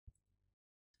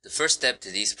The first step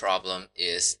to this problem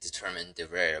is determine the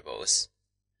variables.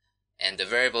 And the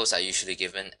variables are usually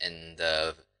given in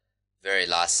the very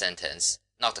last sentence,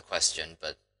 not the question,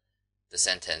 but the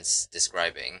sentence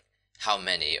describing how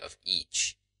many of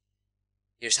each.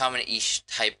 Here's how many each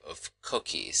type of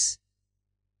cookies.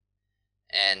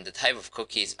 And the type of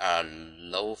cookies are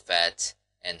low fat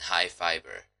and high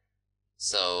fiber.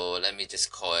 So let me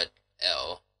just call it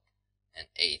L and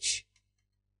H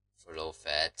for low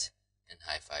fat and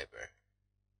high fiber.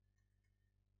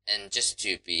 And just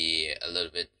to be a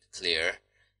little bit clear,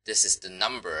 this is the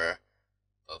number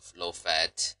of low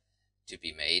fat to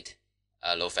be made,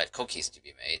 low fat cookies to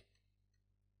be made.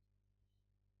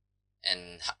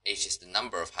 And H is the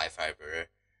number of high fiber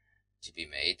to be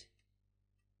made.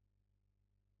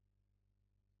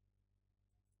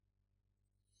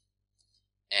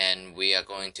 And we are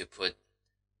going to put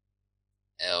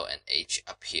L and H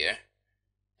up here,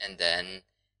 and then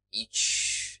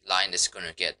each line is going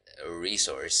to get a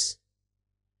resource,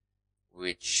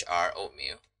 which are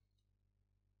oatmeal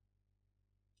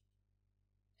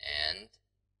and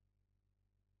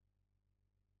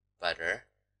butter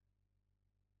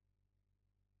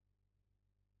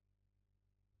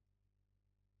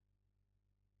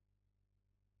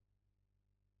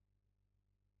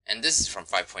and this is from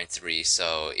 5.3,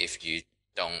 so if you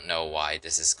don't know why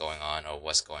this is going on or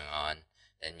what's going on,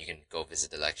 then you can go visit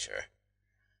the lecture.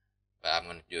 But I'm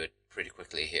going to do it pretty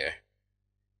quickly here.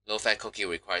 Low-fat cookie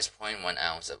requires 0.1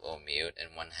 ounce of oatmeal and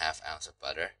 1/2 ounce of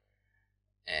butter.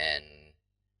 And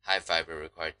high fiber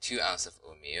requires 2 ounces of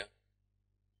oatmeal.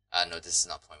 No, this is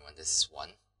not 0.1, this is 1.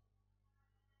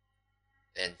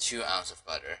 Then 2 ounces of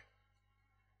butter.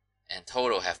 And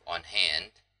total have on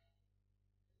hand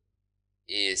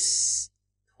is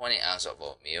 20 ounces of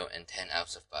oatmeal and 10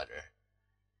 ounces of butter.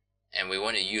 And we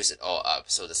want to use it all up,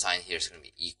 so the sign here is going to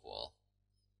be equal.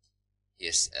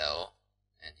 Here's L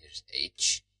and here's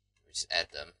H. We just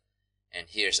add them. And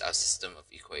here's our system of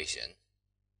equation.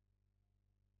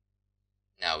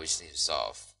 Now we just need to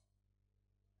solve.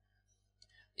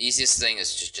 The easiest thing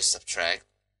is to just subtract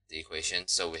the equation.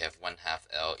 So we have 1/2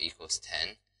 L equals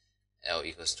 10, L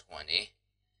equals 20,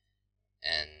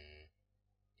 and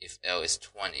if L is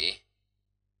 20,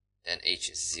 then H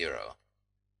is 0.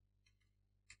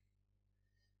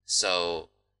 So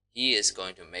he is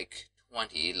going to make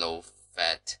 20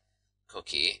 low-fat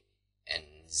cookie and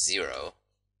 0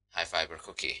 high-fiber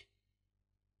cookie.